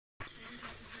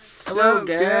Hello,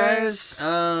 guys.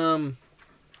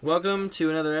 Welcome to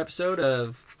another episode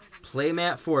of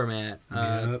Playmat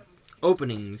Foremat.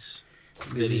 Openings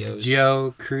videos. This is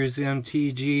Joe, Cruise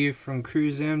MTG from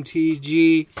Cruise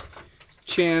MTG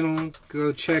channel.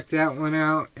 Go check that one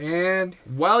out. And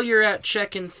while you're at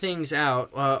checking things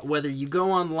out, whether you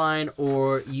go online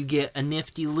or you get a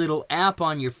nifty little app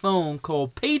on your phone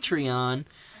called Patreon,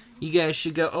 you guys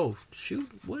should go. Oh shoot!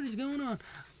 What is going on?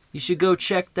 You should go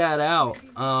check that out.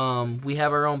 We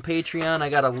have our own Patreon. I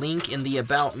got a link in the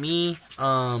About Me.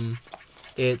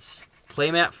 It's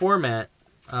Playmat Foremat.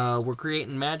 We're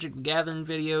creating Magic the Gathering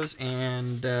videos,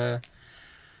 and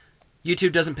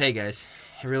YouTube doesn't pay, guys.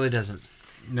 It really doesn't.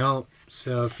 No.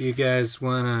 So if you guys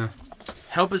want to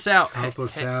help us out,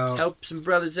 help some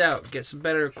brothers out, get some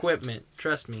better equipment.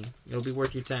 Trust me, it'll be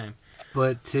worth your time.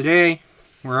 But today,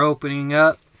 we're opening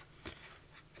up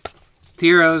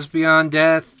Theros Beyond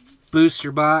Death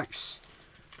booster box.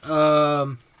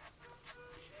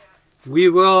 We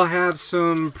will have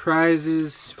some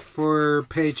prizes for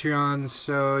Patreon,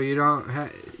 so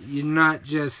you're not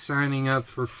just signing up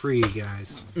for free,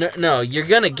 guys. No, you're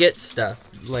gonna get stuff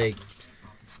like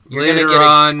later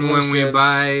on when we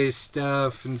buy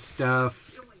stuff. The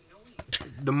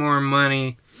more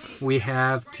money we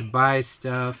have to buy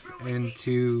stuff and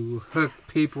to hook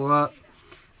people up,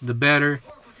 the better.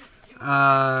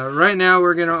 Right now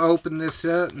we're going to open this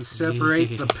up and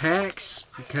separate the packs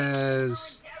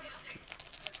because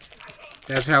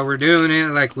that's how we're doing it,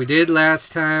 like we did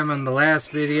last time on the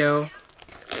last video.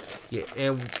 Yeah,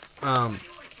 and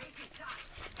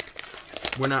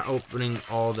we're not opening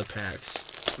all the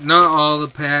packs. Not all the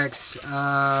packs.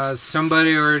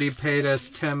 Somebody already paid us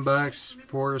 $10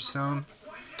 for some.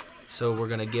 So we're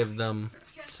going to give them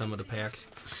some of the packs.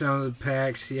 Some of the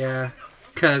packs, yeah.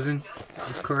 Cousin,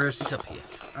 of course. It's up here.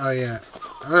 Oh, yeah.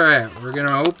 Alright, we're going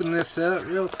to open this up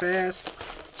real fast.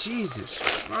 Jesus,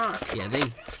 fuck. Yeah, they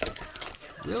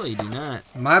really do not.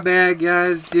 My bad,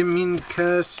 guys. Didn't mean to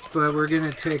cuss, but we're going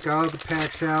to take all the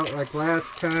packs out like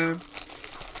last time.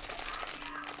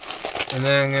 And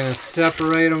then I'm going to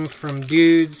separate them from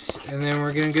dudes. And then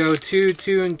we're going to go 2,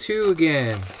 2, and 2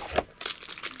 again.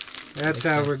 That's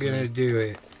how we're going to do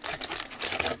it.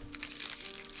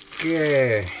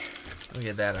 Okay. We'll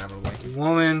get that out of the way.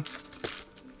 Woman.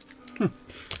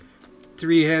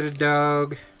 Three-headed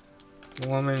dog.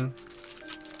 Woman.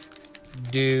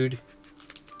 Dude.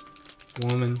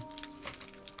 Woman.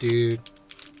 Dude.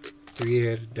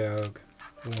 Three-headed dog.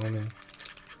 Woman.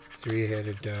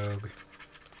 Three-headed dog.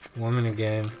 Woman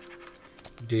again.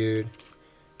 Dude.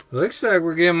 Looks like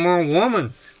we're getting more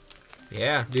woman.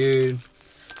 Yeah. Dude.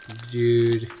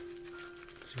 Dude.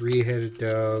 Three-headed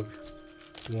dog.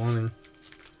 Woman.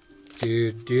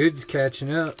 Dude. Dude's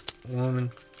catching up.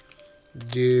 Woman.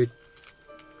 Dude.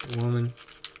 Woman.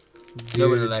 Dude.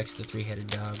 Nobody likes the three-headed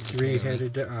dog.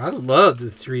 Three-headed dog. I love the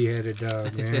three-headed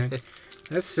dog, man.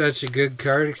 That's such a good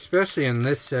card, especially in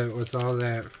this set with all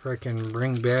that frickin'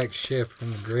 bring back shit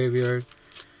from the graveyard.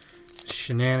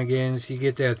 Shenanigans. You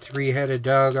get that three-headed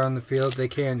dog on the field, they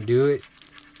can't do it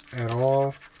at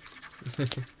all.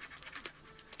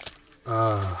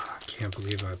 I can't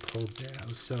believe I pulled that. I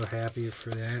was so happy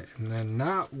for that. And then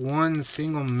not one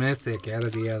single mythic out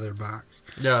of the other box.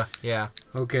 Yeah.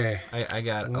 Okay. I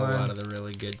got a lot of the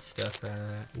really good stuff out of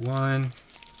that. One.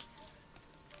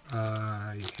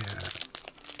 Yeah.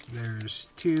 There's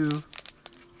two.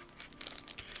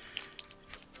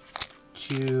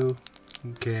 Two.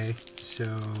 Okay. So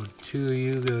 2 of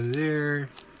you go there.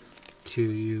 2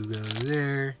 of you go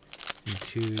there. And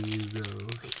 2 of you go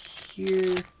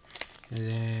here. And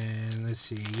then, let's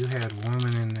see, you had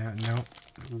woman in that. Nope.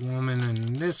 Woman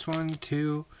in this one,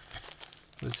 too.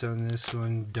 What's on this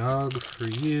one? Dog for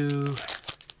you.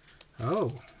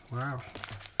 Oh, wow.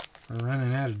 We're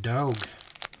running out of dog.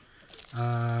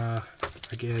 I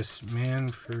guess man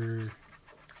for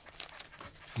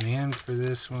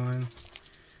this one.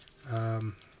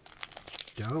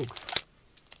 Dog.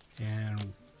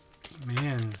 And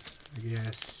man, I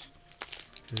guess.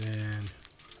 Then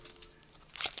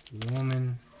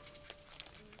woman,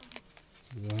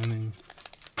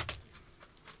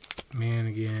 man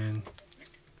again,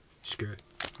 skirt,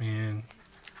 man,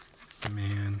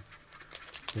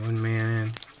 one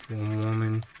man, one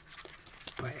woman,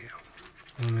 bam,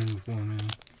 woman,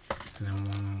 and then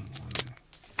woman.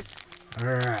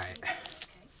 Alright,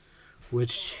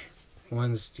 which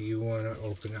ones do you want to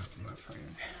open up, my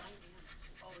friend?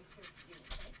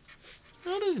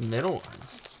 What are the middle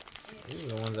ones? These are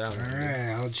the ones out there.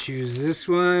 Alright, I'll choose this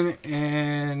one,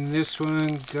 and this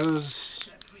one goes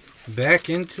back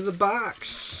into the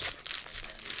box.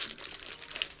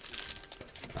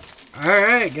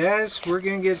 Alright, guys, we're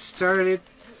gonna get started.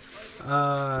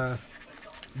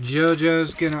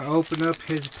 JoJo's gonna open up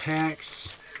his packs,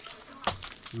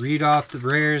 read off the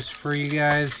rares for you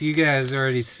guys. You guys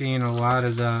already seen a lot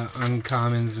of the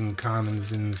uncommons and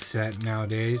commons in the set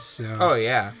nowadays, so Oh,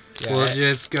 yeah. we'll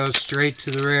just go straight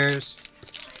to the rares.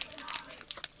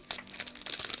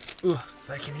 Ooh,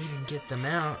 if I can even get them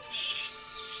out.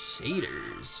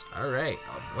 Shaders. Alright.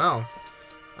 Well.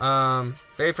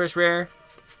 Very first rare.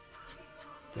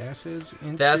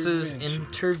 Thassa's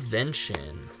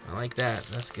Intervention. I like that.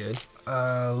 That's good.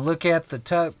 Look at the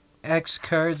top X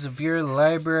cards of your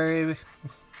library.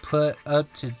 Put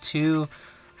up to 2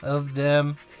 of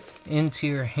them into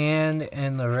your hand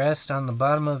and the rest on the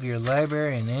bottom of your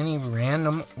library in any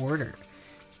random order.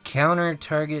 Counter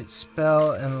target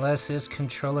spell unless its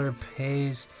controller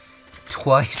pays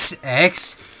twice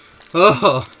X.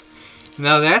 Oh,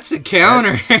 now that's a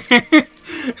counter.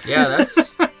 Yeah,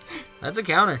 that's a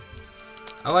counter.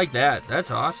 I like that.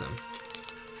 That's awesome.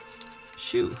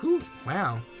 Shoot, who?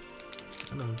 Wow.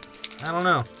 I don't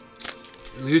know.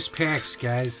 Loose packs,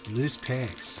 guys. Loose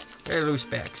packs. Very loose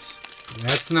packs.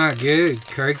 That's not good.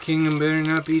 Card Kingdom better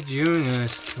not be joining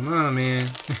us. Come on, man.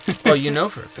 Oh, you know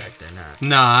for a fact they're not.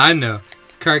 Nah, I know.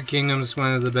 Card Kingdom's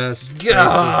one of the best places to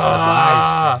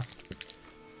Gah! buy stuff.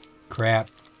 Crap.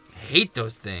 Hate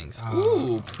those things.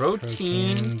 Ooh,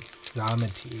 protein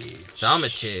Thaumatage.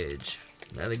 Thaumatage.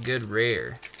 Not a good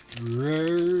rare.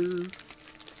 Rare.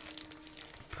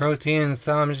 Protein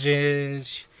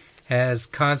Thaumatage has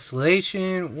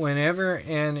Constellation. Whenever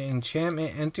an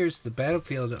enchantment enters the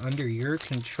battlefield under your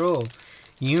control,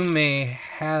 you may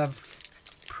have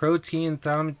Protein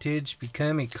Thaumatage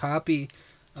become a copy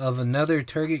of another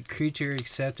target creature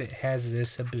except it has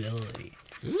this ability.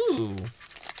 Ooh.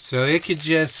 So it could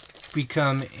just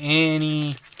become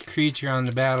any creature on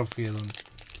the battlefield,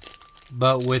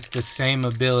 but with the same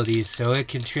abilities. So it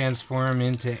can transform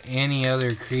into any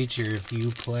other creature if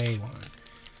you play one.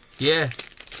 Yeah.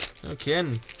 No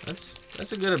kidding.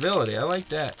 That's a good ability. I like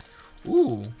that.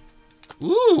 Ooh.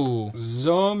 Ooh.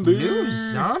 Zombie. New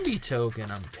zombie token.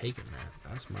 I'm taking that.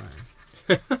 That's mine.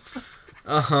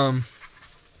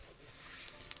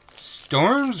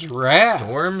 Storm's Wrath.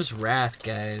 Storm's Wrath,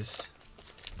 guys.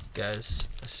 A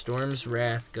Storm's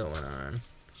Wrath going on.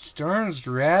 Storm's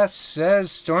Wrath says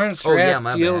Storm's Wrath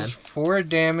deals bad. 4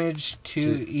 damage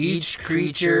to each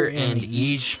creature and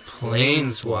each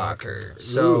planeswalker.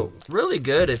 So, really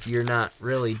good if you're not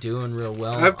really doing real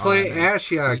well. I play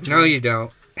Ashiok. No, you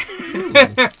don't.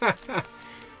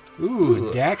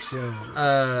 Ooh, Daxo.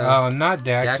 Oh, not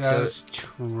Daxo.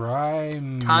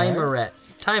 Timuret.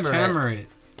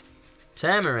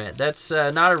 Timuret. That's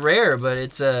not a rare, but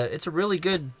it's a really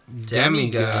good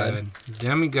demigod.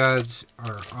 Demigods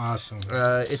are awesome.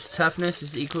 Its toughness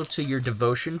is equal to your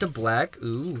devotion to black.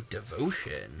 Ooh,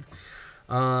 devotion.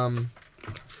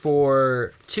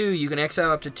 For 2, you can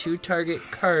exile up to 2 target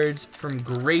cards from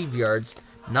graveyards,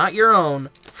 not your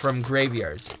own, from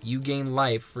graveyards. You gain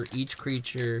life for each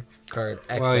creature card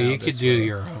exiled. Well, you could do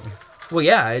your own. Well,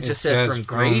 yeah, it just says from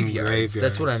graveyards.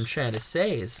 That's what I'm trying to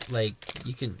say. Is like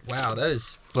you can. Wow,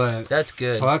 that's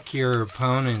good. Fuck your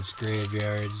opponent's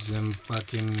graveyards and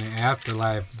fucking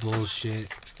afterlife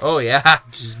bullshit. Oh yeah.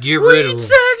 Just get rid of them.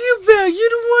 What are you talking about? You're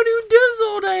the one who does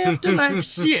all the afterlife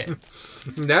shit.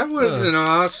 That was an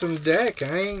awesome deck.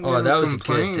 I ain't gonna that was a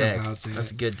complain good deck. about that.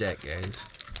 That's a good deck, guys.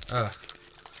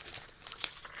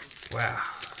 Wow.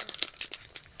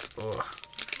 Oh.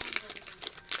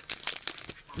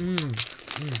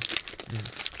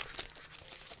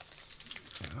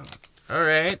 All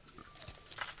right.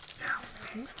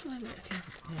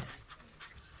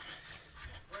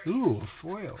 Ooh,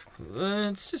 foil.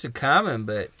 It's just a common,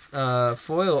 but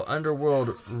foil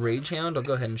Underworld Ragehound. I'll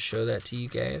go ahead and show that to you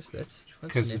guys. That's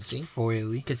because it's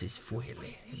foily. Because it's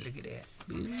foily. Look at that.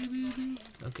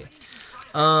 Okay.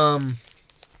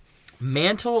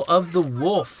 Mantle of the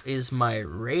Wolf is my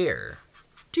rare.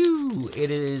 2.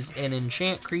 It is an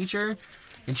enchant creature.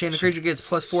 Enchanted creature gets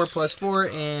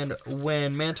 +4/+4, and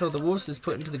when Mantle of the Wolf is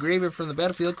put into the graveyard from the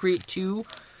battlefield, create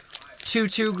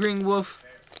 2/2 green wolf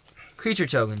creature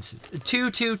tokens.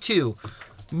 2/2/2.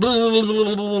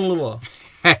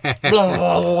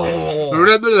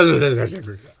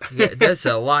 Yeah, that's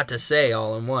a lot to say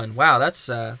all in one. Wow, that's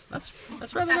rather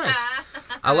nice.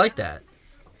 I like that.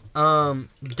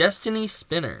 Destiny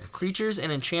Spinner. Creatures and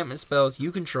enchantment spells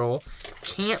you control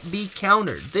can't be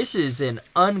countered. This is an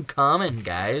uncommon,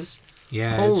 guys.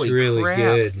 Yeah, Holy it's really crap.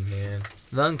 good, man.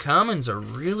 The uncommons are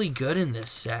really good in this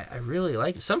set. I really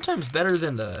like it. Sometimes better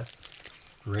than the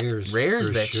rares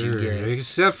that sure. you get.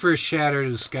 Except for Shatter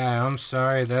the Sky. I'm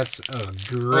sorry, that's a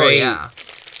great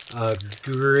A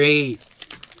great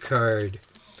card.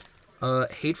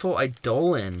 Hateful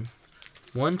Eidolon.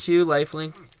 1/2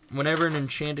 lifelink. Whenever an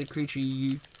enchanted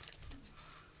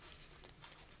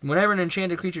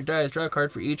creature dies, draw a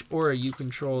card for each aura you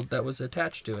controlled that was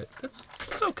attached to it.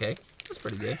 That's okay. That's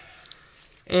pretty good.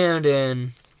 And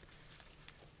then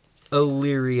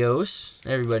Illyrios.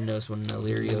 Everybody knows what an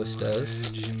Illyrios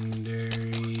does.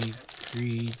 Legendary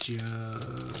creature.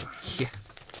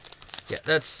 Yeah,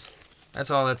 that's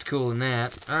all that's cool in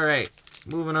that. Alright,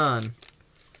 moving on.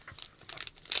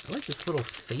 I like this little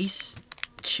face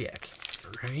chick.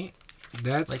 Right?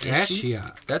 That's Like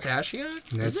Ashiok. That's Ashiok?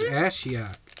 That's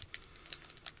Ashiok.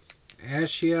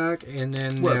 Ashiok, and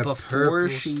then What, that before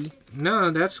purple... she... No,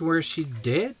 that's where she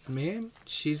did, man.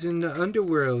 She's in the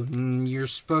underworld, and you're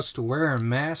supposed to wear a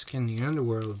mask in the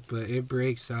underworld, but it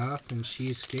breaks off, and she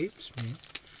escapes, man.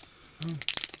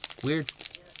 Weird.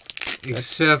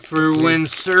 Except for when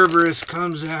Cerberus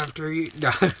comes after you.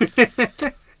 Goat.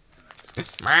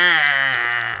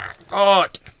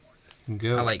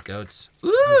 Goat. I like goats.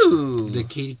 Ooh! The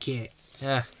kitty cat.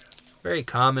 Yeah. Very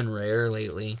common rare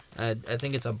lately. I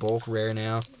think it's a bulk rare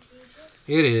now.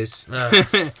 It is.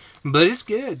 But it's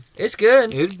good. It's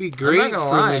good. It'd be great for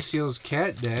lie. Lucille's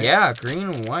cat deck. Yeah, green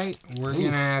and white. We're going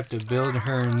to have to build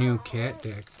her a new cat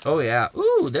deck. Oh, yeah.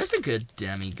 Ooh, there's a good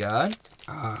demigod.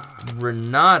 I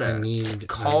Renata. need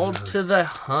Called another. to the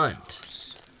hunt.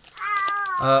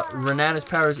 Renata's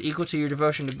power is equal to your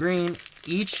devotion to green.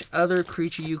 Each other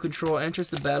creature you control enters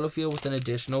the battlefield with an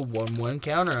additional 1/1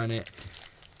 counter on it.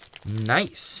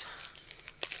 Nice.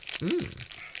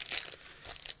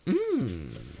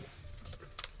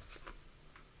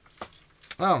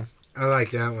 Oh, I like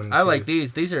that one, too. I like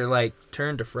these. These are like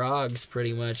turn to frogs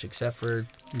pretty much, except for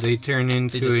They turn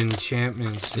into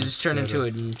enchantments. they just turn instead into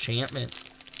of- an enchantment.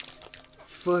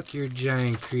 Fuck your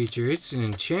giant creature. It's an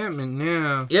enchantment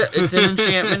now. Yeah, it's an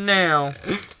enchantment now.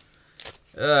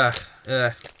 Ugh.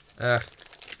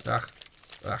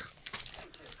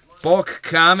 Bulk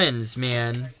commons,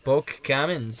 man. Bulk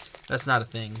commons. That's not a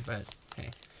thing, but hey.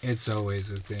 It's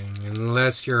always a thing.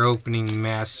 Unless you're opening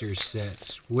master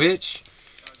sets. Which,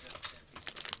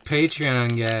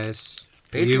 Patreon, guys.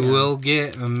 You Patreon. will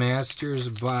get a master's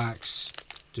box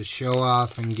to show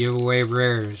off and give away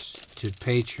rares to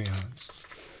Patreons.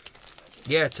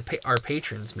 Yeah, to our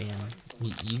patrons, man.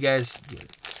 You guys,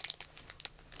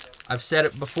 I've said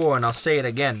it before and I'll say it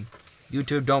again.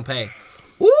 YouTube don't pay.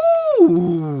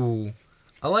 Ooh,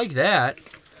 I like that.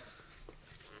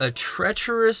 A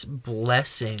treacherous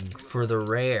blessing for the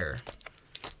rare.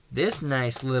 This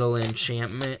nice little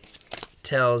enchantment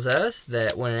tells us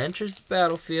that when it enters the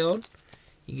battlefield,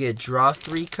 you get to draw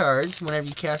 3 cards. Whenever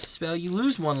you cast a spell, you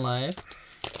lose 1 life.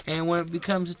 And when it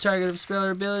becomes a target of spell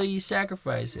or ability, you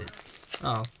sacrifice it.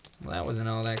 Oh, well, that wasn't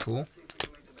all that cool.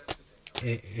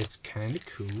 It's kind of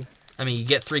cool. I mean, you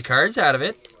get 3 cards out of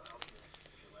it.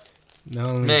 The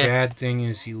only bad thing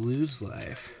is you lose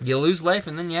life. You lose life,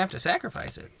 and then you have to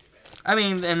sacrifice it. I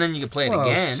mean, and then you can play it Well,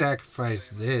 again. sacrifice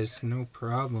this, no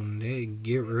problem. They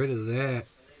get rid of that.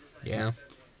 Yeah.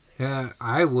 Yeah,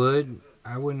 I would.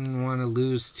 I wouldn't want to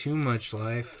lose too much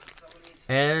life.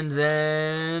 And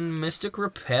then Mystic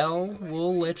Repel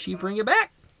will let you bring it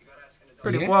back.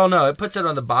 Pretty Yeah. well. No, it puts it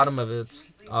on the bottom of its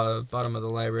bottom of the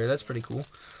library. That's pretty cool.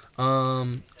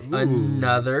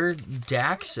 Another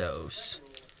Daxos.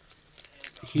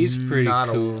 He's pretty Not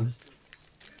cool. old.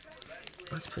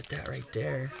 Let's put that right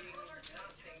there.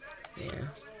 Yeah.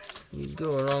 You can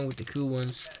go along with the cool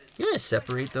ones. You want to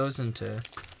separate those into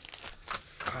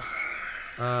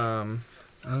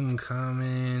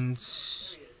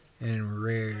Uncommons and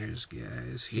rares,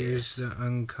 guys. Here's the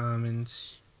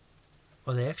uncommons.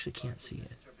 Oh, they actually can't see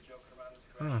it.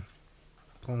 Oh,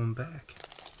 pull them back.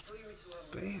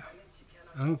 Bam.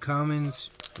 Uncommons,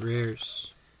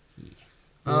 rares.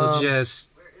 We'll just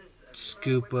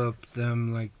scoop up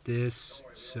them like this,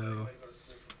 so...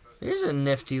 Here's a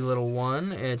nifty little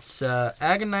one. It's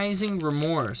Agonizing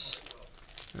Remorse.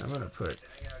 I'm going to put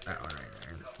that one right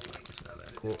there. It's not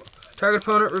that cool. Target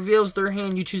opponent reveals their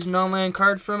hand. You choose a non-land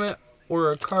card from it or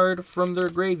a card from their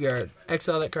graveyard.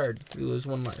 Exile that card. You lose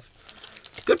 1 life.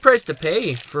 Good price to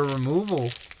pay for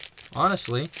removal,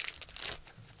 honestly.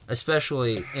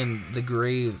 Especially in the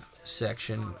grave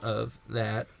section of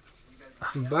that.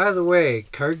 By the way,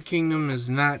 Card Kingdom is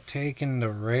not taking the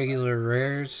regular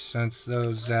rares since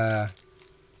those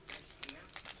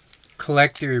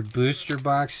collector booster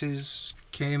boxes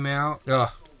came out.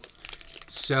 Oh,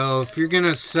 So if you're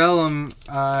gonna sell them,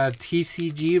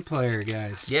 TCG Player,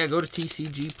 guys. yeah, go to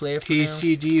TCG Player for now.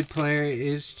 TCG Player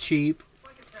is cheap.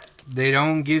 They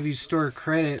don't give you store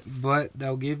credit, but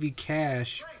they'll give you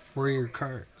cash for your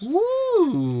cards.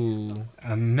 Woo!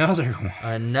 Another one.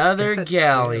 Another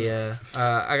Gallia.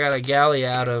 I got a Gallia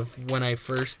out of when I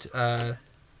first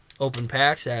opened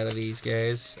packs out of these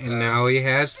guys. And now he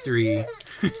has 3.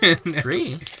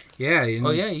 3? Yeah.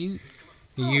 Oh, yeah,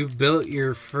 You built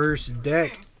your first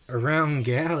deck around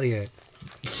Gallia.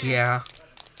 Yeah.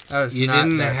 That was You not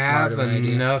didn't that have smart of an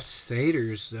idea. enough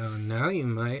satyrs, though. Now you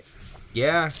might.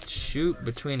 Yeah, shoot,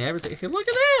 between everything. Hey, look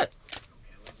at that!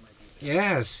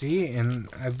 Yeah, see, and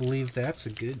I believe that's a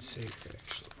good satyr,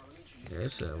 actually.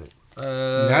 Yes,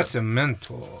 That's a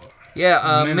mentor.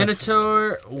 Yeah,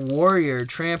 Minotaur Warrior.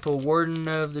 Trample. Warden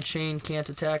of the Chain can't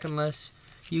attack unless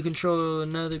you control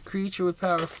another creature with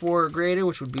power 4 or greater,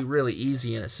 which would be really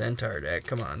easy in a Centaur deck.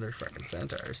 Come on, they're fucking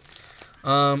Centaurs.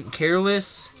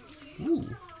 Careless. Ooh.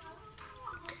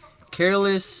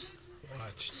 Careless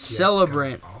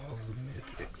Celebrant.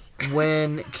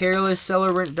 When Careless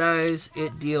Celebrant dies,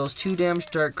 it deals 2 damage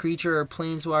to target creature or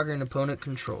planeswalker an opponent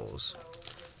controls.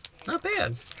 Not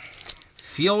bad.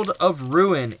 Field of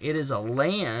Ruin. It is a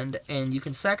land, and you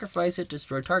can sacrifice it to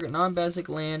destroy target non-basic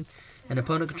land an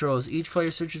opponent controls. Each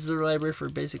player searches their library for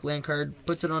a basic land card,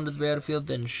 puts it onto the battlefield,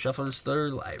 then shuffles their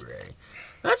library.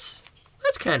 That's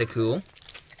kind of cool.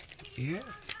 Yeah,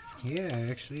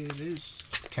 actually it is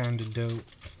kind of dope.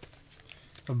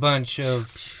 A bunch of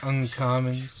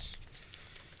uncommons.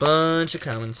 Bunch of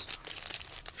commons.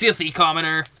 Filthy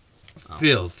commoner.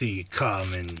 Filthy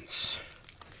commons.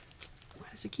 Why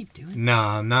does it keep doing that?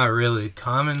 Nah, not really.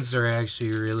 Commons are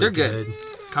actually really They're good.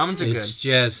 Commons are good. It's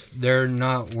just they're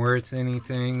not worth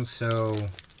anything, so...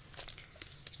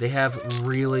 They have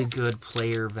really good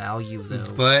player value,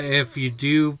 though. But if you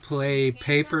do play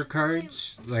paper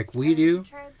cards, like we do,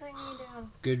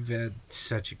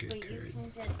 such a good card.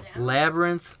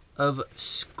 Labyrinth of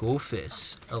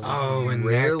Scophis. Oh, and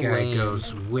rare that guy land.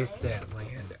 goes with that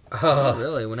land. Oh,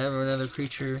 really? Whenever another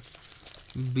creature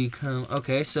become...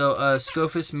 Okay, so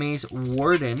Scophis Maze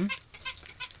Warden.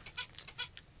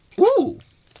 Ooh!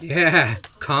 Yeah,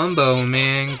 combo,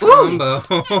 man. Combo.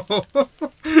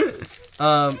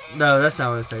 No, that's not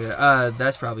what I was saying.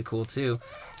 That's probably cool, too.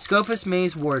 Scophis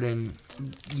Maze Warden.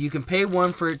 You can pay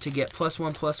 1 for it to get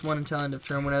 +1/+1 until end of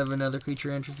turn whenever another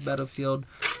creature enters the battlefield.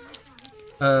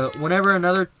 Whenever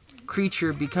another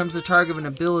creature becomes the target of an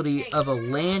ability of a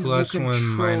land you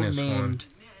control named...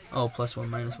 Oh,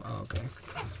 +1/-1. Oh, okay.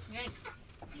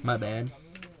 My bad.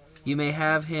 You may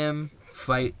have him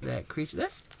fight that creature.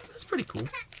 That's pretty cool.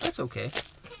 That's okay.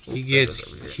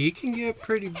 He can get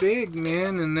pretty big,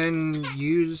 man, and then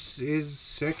use his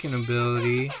second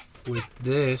ability with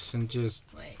this and just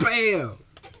BAM!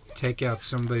 Take out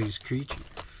somebody's creature.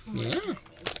 Yeah.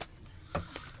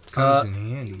 Comes in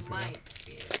handy, bro.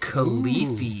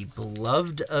 Khalifi,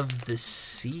 Beloved of the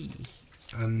Sea.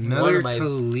 Another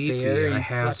Khalifi. I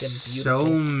have so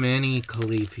many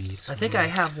Khalifis. I think I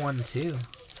have one too.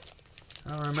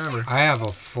 I don't remember. I have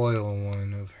a foil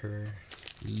one of her.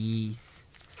 Yeeth.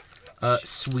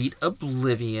 Sweet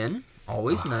Oblivion.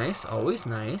 Always nice. Always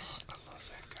nice. I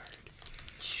love that card.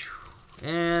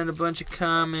 And a bunch of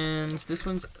commons. This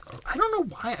one's... I don't know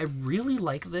why. I really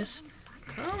like this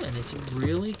common. It's a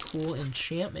really cool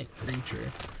enchantment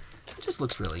creature. It just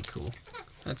looks really cool.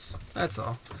 That's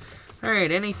all.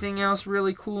 Alright, anything else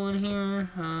really cool in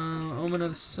here? Omen of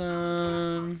the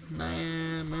Sun. No,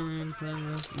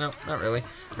 not really.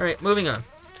 Alright, moving on.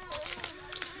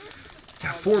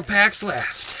 Got 4 packs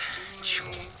left.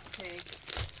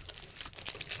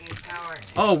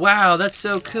 Oh, wow, that's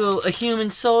so cool. A human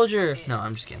soldier. No,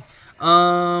 I'm just kidding.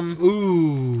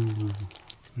 Ooh.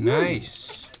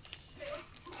 Nice.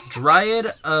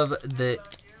 Dryad of the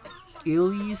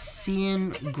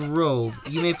Elysian Grove.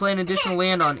 You may play an additional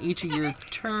land on each of your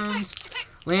turns.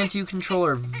 Lands you control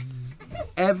are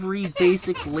every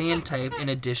basic land type in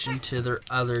addition to their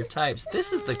other types.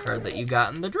 This is the card that you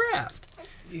got in the draft.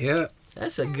 Yeah.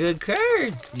 That's a good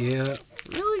card. Yeah.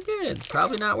 Really good.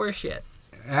 Probably not worth shit.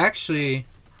 Actually,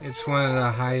 it's one of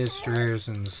the highest rares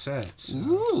in the set. So.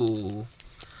 Ooh.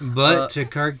 But to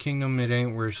Card Kingdom, it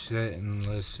ain't worth shit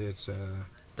unless it's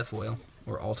the foil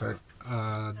or alt art.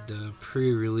 The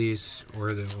pre-release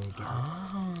or the old art.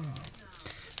 Oh.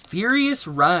 Furious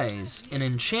Rise, an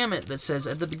enchantment that says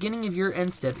at the beginning of your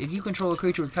end step, if you control a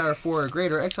creature with power 4 or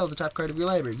greater, exile the top card of your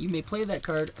library. You may play that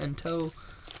card until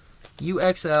you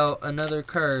exile another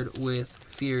card with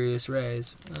Furious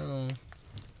Rise. Oh.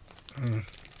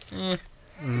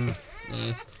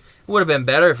 Would have been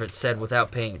better if it said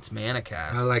without paying its mana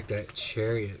cost. I like that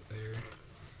chariot there.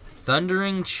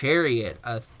 Thundering Chariot,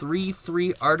 a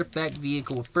 3/3 artifact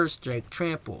vehicle with first strike,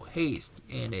 trample, haste,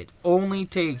 and it only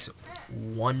takes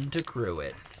 1 to crew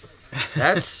it.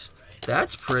 That's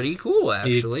That's pretty cool,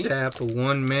 actually. You tap a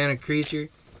 1-mana creature.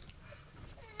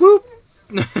 Boop.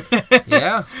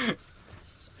 Yeah.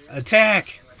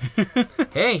 Attack.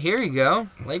 Hey, here you go.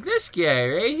 Like this guy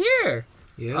right here.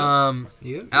 Yeah.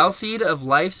 Alseid of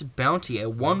Life's Bounty, a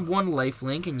 1/1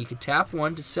 lifelink, and you can tap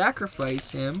 1 to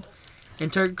sacrifice him.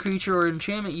 And target creature or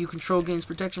enchantment you control gains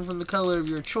protection from the color of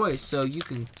your choice. So you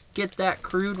can get that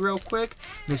crewed real quick.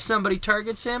 And if somebody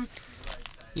targets him,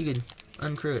 you can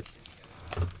uncrew it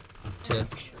to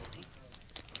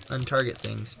untarget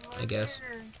things, I guess.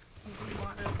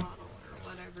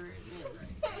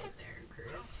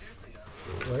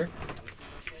 Where?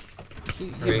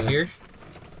 Right here?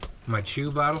 My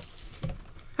chew bottle?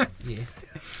 Yeah.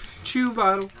 Chew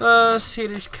bottle.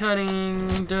 Satyr's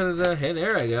Cutting. Hey,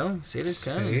 there I go. Satyr's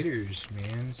Cutting. Satyrs,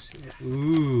 man.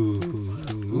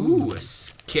 Ooh.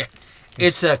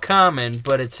 It's a common,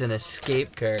 but it's an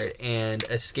escape card, and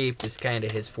escape is kind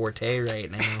of his forte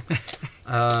right now.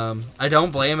 I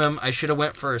don't blame him. I should have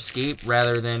went for escape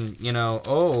rather than,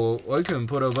 I can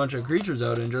put a bunch of creatures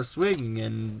out and just swing,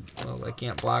 and, well, I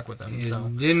can't block with them, so.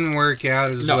 It didn't work out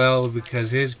as well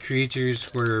because his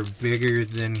creatures were bigger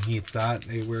than he thought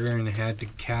they were and had to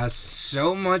cast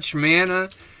so much mana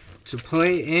to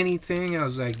play anything. I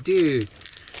was like, dude.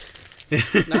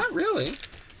 Not really.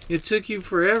 It took you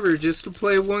forever just to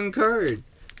play 1 card.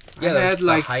 Yeah, I had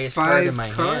like the highest 5 card in my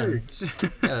cards.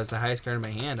 hand. Yeah, that was the highest card in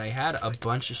my hand. I had a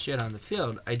bunch of shit on the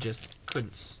field. I just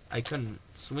couldn't. I couldn't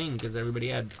swing because everybody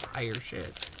had higher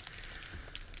shit.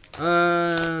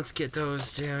 Let's get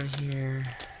those down here.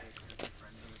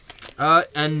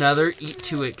 Another Eat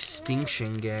to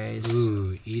Extinction, guys.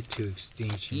 Ooh, Eat to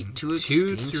Extinction. Eat to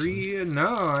Extinction. 2, 3.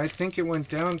 No, I think it went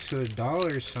down to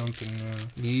 $1 or something now.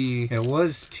 Yeah. It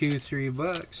was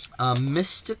 $2-3.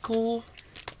 Mystical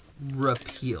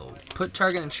Repeal. Put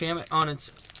target enchantment on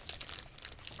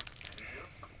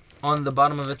the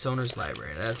bottom of its owner's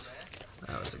library. That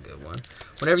was a good one.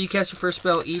 Whenever you cast your first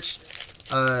spell,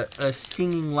 a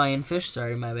stinging lionfish.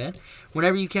 Sorry, my bad.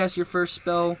 Whenever you cast your first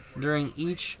spell during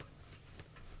each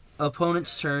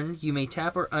opponent's turn, you may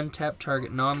tap or untap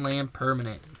target non-land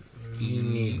permanent. You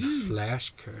need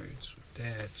flash cards with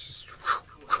that. Just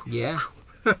yeah.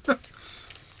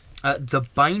 The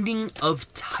Binding of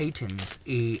Titans,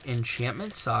 a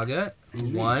enchantment saga.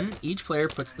 1. Each player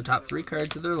puts the top 3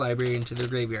 cards of their library into their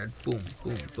graveyard. Boom,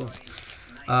 boom, boom.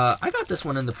 I got this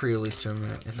one in the pre-release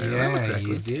tournament, if I remember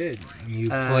correctly. You did. You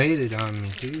played it on me,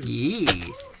 too.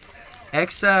 Yeah.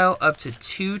 Exile up to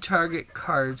 2 target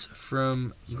cards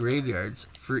from graveyards.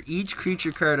 For each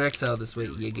creature card exiled this way,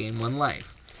 you gain 1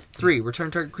 life. 3. Return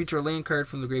target creature or land card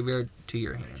from the graveyard to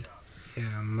your hand.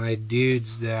 Yeah, my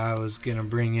dudes that I was going to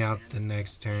bring out the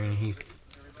next turn, he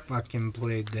fucking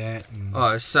played that. And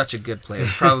oh, it's such a good play.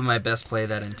 It's probably my best play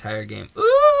that entire game.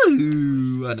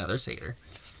 Ooh, another satyr.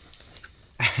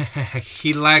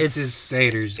 He likes his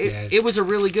satyrs, guys. It was a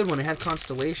really good one. It had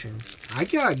Constellation. I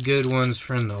got good ones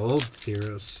from the old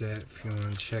Theros set, if you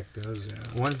want to check those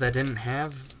out. Ones that didn't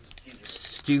have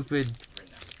stupid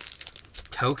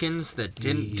tokens that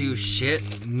didn't do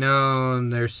shit. No,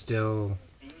 they're still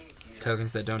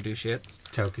tokens that don't do shit.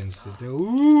 Tokens that do.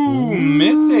 Ooh,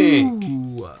 mythic.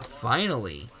 Ooh,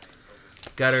 finally.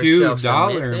 Got ourselves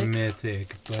 $2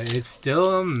 mythic, but it's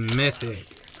still a mythic.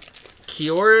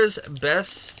 Kiora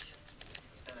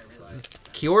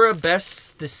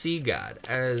bests the Sea God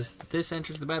as this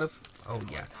enters the battle. Oh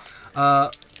yeah.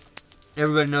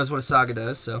 Everybody knows what a saga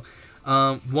does. So,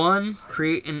 1,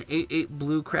 create an 8/8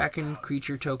 blue Kraken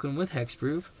creature token with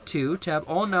hexproof. 2, tap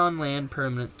all non-land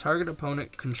permanent target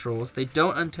opponent controls. They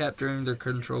don't untap during their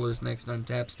controller's next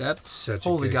untap step.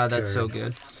 Holy God, that's so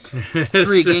good.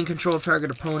 3, gain control of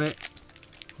target opponent.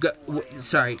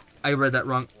 Sorry, I read that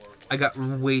wrong. I got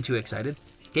way too excited.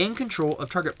 Gain control of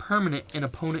target permanent and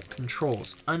opponent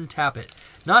controls. Untap it.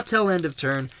 Not till end of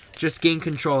turn. Just gain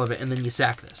control of it, and then you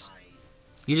sack this.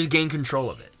 You just gain control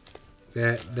of it.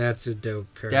 That's a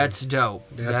dope card. That's dope.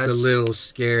 That's a little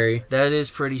scary. That is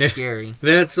pretty scary.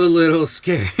 That's a little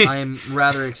scary. I am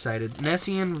rather excited.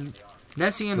 Nessian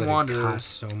Wanderer. It costs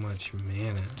so much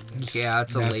mana. Yeah,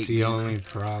 it's a late game. That's the only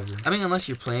problem. I mean, unless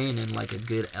you're playing in like a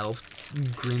good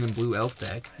green and blue elf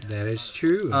deck. That is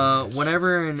true.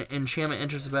 Whenever an enchantment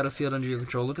enters the battlefield under your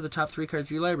control, look at the top 3 cards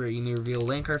of your library. You may reveal a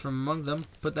land card from among them,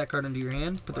 put that card into your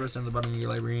hand, put the rest on the bottom of your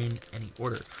library in any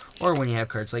order. Or when you have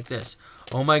cards like this.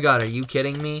 Oh my God, are you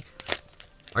kidding me?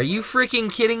 Are you freaking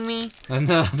kidding me?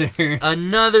 Another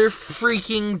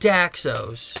freaking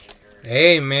Daxos.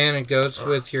 Hey man, it goes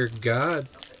with your god.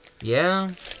 Yeah.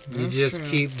 You just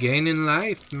keep gaining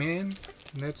life, man.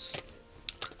 That's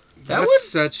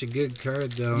such a good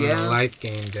card though in a life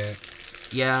game deck.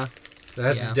 Yeah.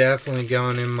 That's definitely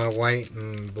going in my white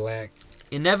and black.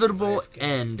 Inevitable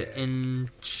End.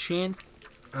 Enchant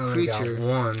creature. Got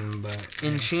one, but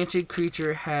Enchanted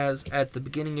creature has at the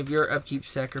beginning of your upkeep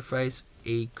sacrifice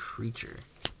a creature.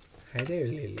 Hi there,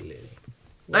 Lily.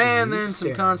 And then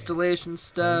some constellation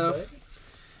stuff.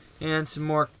 And some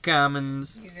more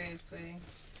commons. You guys play.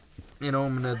 An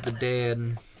Omen of the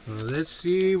Dead. Well, let's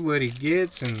see what he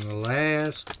gets in the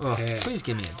last pack. Please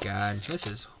give me a god. This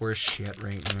is horse shit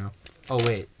right now. Oh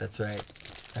wait, that's right.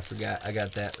 I forgot. I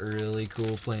got that really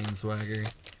cool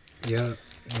planeswalker. Yep.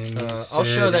 And I'll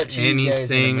show that to you guys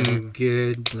in a minute. Anything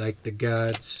good, like the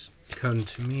gods, come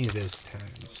to me this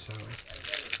time. So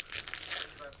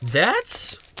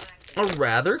that's a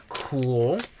rather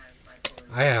cool.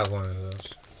 I have one of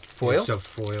those. Foil? It's a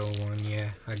foil one,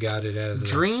 yeah. I got it out of the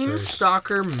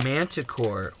Dreamstalker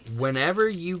Manticore. Whenever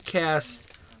you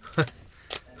cast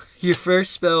your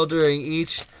first spell during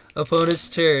each opponent's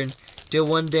turn, deal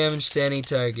 1 damage to any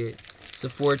target. It's a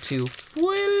 4/2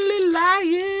 Foily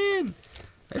Lion.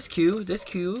 That's cute. That's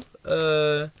cute.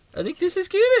 I think this is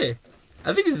cuter.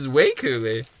 I think this is way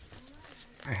cooler.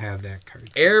 I have that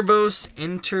card. Erebos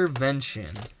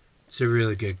Intervention. It's a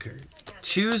really good card.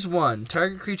 Choose one.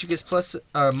 Target creature gets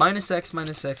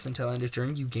 -X/-X until end of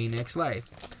turn. You gain X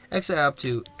life. Exile up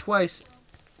to twice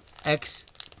X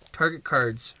target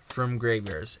cards from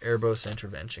graveyards. Erebos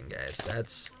Intervention, guys.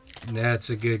 That's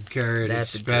a good card,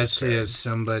 especially if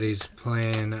somebody's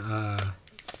playing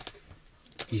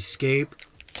Escape.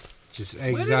 Just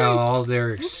exile all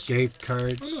their escape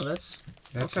cards. Oh, no,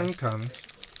 that's uncommon.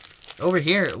 Over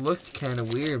here, it looked kind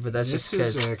of weird, but that's just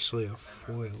because... This is actually a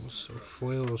foil, so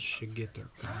foils should get their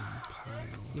own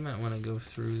pile. You might want to go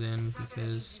through then,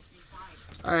 because...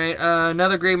 Alright,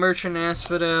 another Great Merchant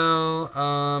Asphodel.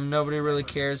 Nobody really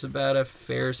cares about a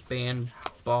Ferris Band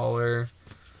Baller.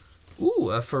 Ooh,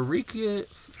 a Pharrekia's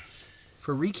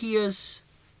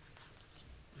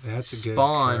That's a good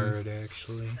Spawn. card,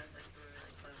 actually.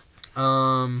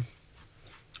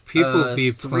 People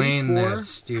be playing that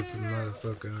stupid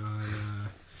motherfucker on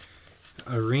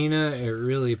Arena. It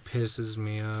really pisses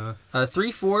me off.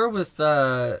 3/4 with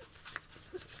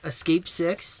Escape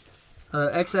 6.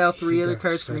 Exile 3 other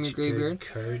cards from your graveyard.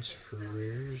 Cards for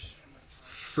rares.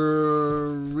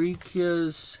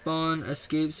 Pharrekia's Spawn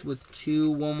escapes with 2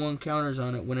 1/1 counters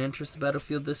on it. When it enters the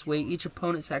battlefield this way, each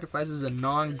opponent sacrifices a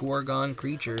non-Gorgon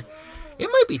creature. It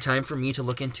might be time for me to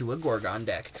look into a Gorgon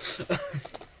deck.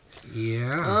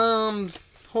 Yeah.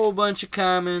 Whole bunch of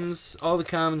commons. All the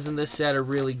commons in this set are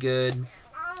really good.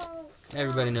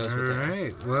 Everybody knows what they are.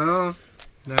 Alright, well,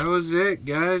 that was it,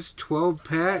 guys. 12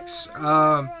 packs.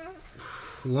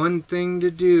 One thing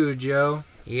to do, Joe.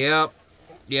 Yep.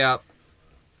 Yeah.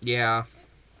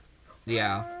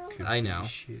 I know.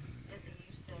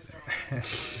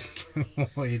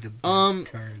 Way the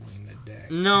best card in the deck.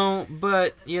 No,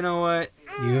 but you know what?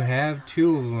 You have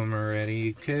 2 of them already.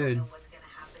 You could.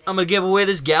 I'm gonna give away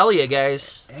this Gallia,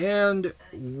 guys. And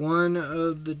one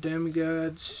of the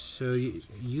demigods. So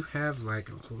you have like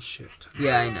a whole shit ton.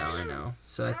 Yeah, I know.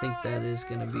 So I think that is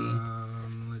gonna be.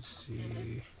 Let's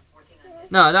see.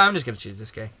 No, I'm just gonna choose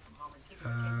this guy.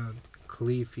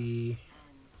 Khaleesi.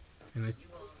 And it's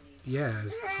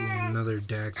another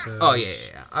Daxos. Oh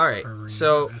yeah. All right.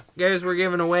 So guys, we're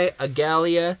giving away a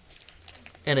Gallia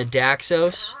and a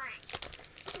Daxos.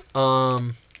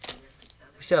 We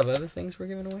still have other things we're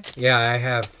giving away? Yeah, I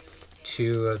have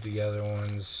 2 of the other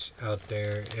ones out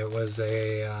there. It was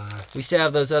a... we still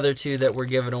have those other 2 that we're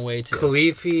giving away too.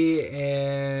 Khaleesi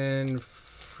and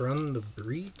From the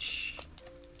Breach.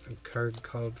 A card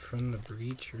called From the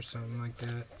Breach or something like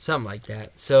that. Something like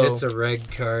that. So it's a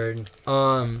red card.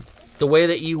 The way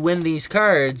that you win these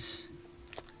cards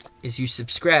is you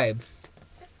subscribe.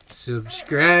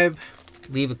 Subscribe.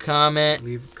 Leave a comment.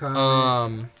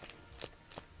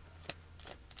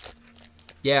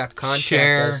 Yeah,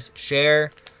 contact us.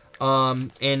 Share.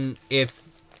 And if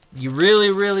you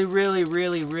really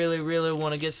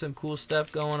want to get some cool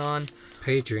stuff going on,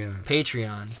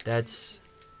 Patreon.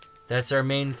 That's our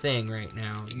main thing right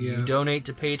now. Yeah. You donate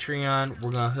to Patreon,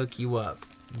 we're gonna hook you up.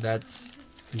 That's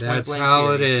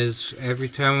how it is. Every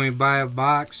time we buy a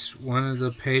box, one of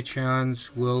the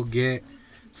Patreons will get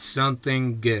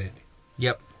something good.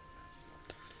 Yep.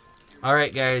 All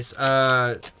right, guys.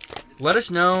 Let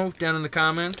us know down in the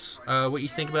comments what you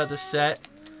think about this set.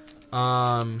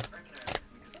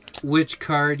 Which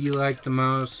card you like the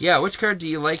most? Yeah, which card do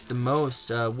you like the most?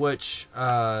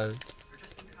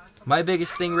 My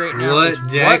biggest thing right now is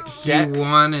what deck you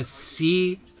want to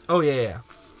see. Oh yeah.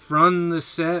 From the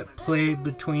set played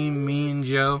between me and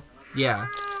Joe. Yeah.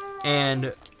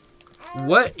 And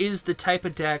what is the type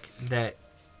of deck that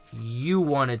you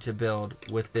wanted to build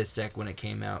with this deck when it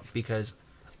came out, because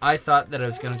I thought that I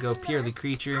was going to go purely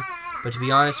creature, but to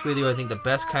be honest with you, I think the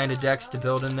best kind of decks to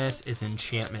build in this is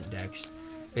enchantment decks.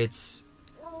 It's...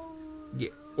 yeah,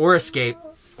 or escape.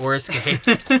 Or escape.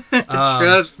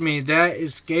 Trust me, that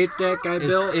escape deck I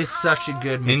built is such a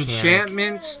good mechanic.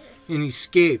 Enchantments and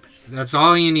escape. That's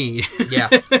all you need. Yeah,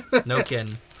 no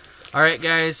kidding. Alright,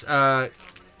 guys.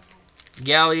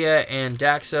 Gallia and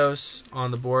Daxos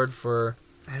on the board for...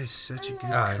 that is such a good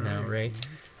I know, right?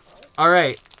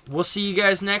 Alright, we'll see you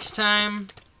guys next time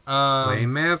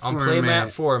Playmat on Playmat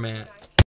Foremat.